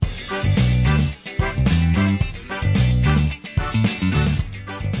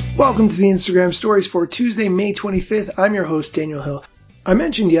Welcome to the Instagram Stories for Tuesday, May 25th. I'm your host, Daniel Hill. I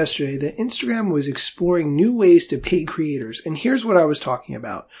mentioned yesterday that Instagram was exploring new ways to pay creators, and here's what I was talking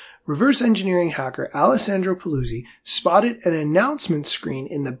about. Reverse engineering hacker Alessandro Paluzzi spotted an announcement screen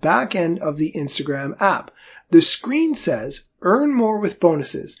in the back end of the Instagram app. The screen says, "Earn more with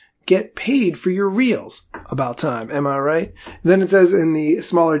bonuses. Get paid for your reels." About time, am I right? Then it says in the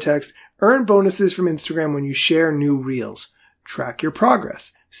smaller text, "Earn bonuses from Instagram when you share new reels. Track your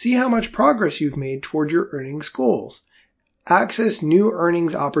progress. See how much progress you've made toward your earnings goals. Access new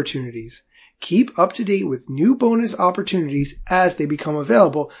earnings opportunities. Keep up to date with new bonus opportunities as they become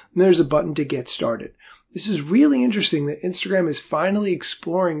available." And there's a button to get started. This is really interesting that Instagram is finally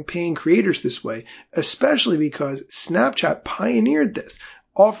exploring paying creators this way, especially because Snapchat pioneered this,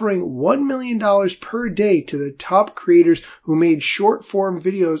 offering $1 million per day to the top creators who made short form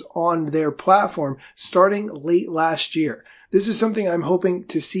videos on their platform starting late last year. This is something I'm hoping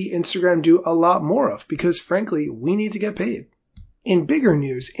to see Instagram do a lot more of because, frankly, we need to get paid. In bigger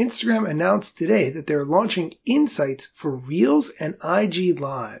news, Instagram announced today that they're launching Insights for Reels and IG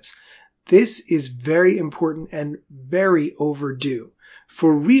Lives. This is very important and very overdue.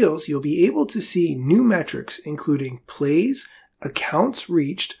 For Reels, you'll be able to see new metrics including plays, accounts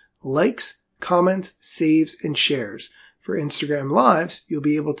reached, likes, comments, saves, and shares. For Instagram Lives, you'll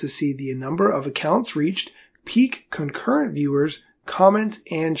be able to see the number of accounts reached, peak concurrent viewers, comments,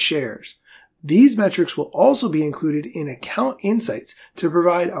 and shares. These metrics will also be included in Account Insights to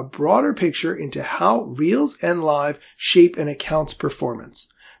provide a broader picture into how Reels and Live shape an account's performance.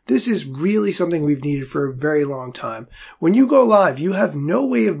 This is really something we've needed for a very long time. When you go live, you have no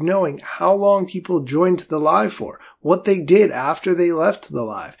way of knowing how long people joined the live for, what they did after they left the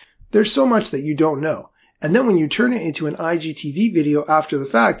live. There's so much that you don't know. And then when you turn it into an IGTV video after the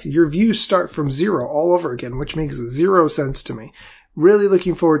fact, your views start from zero all over again, which makes zero sense to me. Really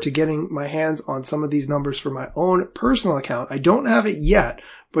looking forward to getting my hands on some of these numbers for my own personal account. I don't have it yet,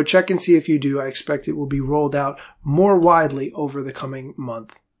 but check and see if you do. I expect it will be rolled out more widely over the coming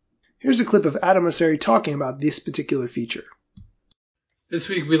month. Here's a clip of Adam Mosseri talking about this particular feature. This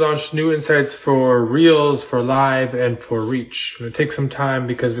week we launched new insights for Reels, for Live, and for Reach. It takes some time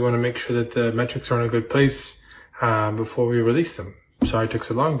because we want to make sure that the metrics are in a good place before we release them. Sorry it took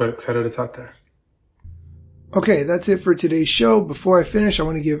so long, but excited it's out there. Okay, that's it for today's show. Before I finish, I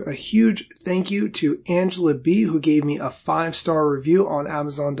want to give a huge thank you to Angela B, who gave me a 5-star review on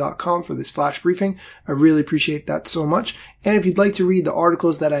Amazon.com for this flash briefing. I really appreciate that so much. And if you'd like to read the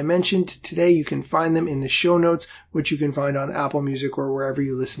articles that I mentioned today, you can find them in the show notes, which you can find on Apple Music or wherever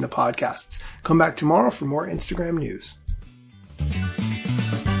you listen to podcasts. Come back tomorrow for more Instagram news.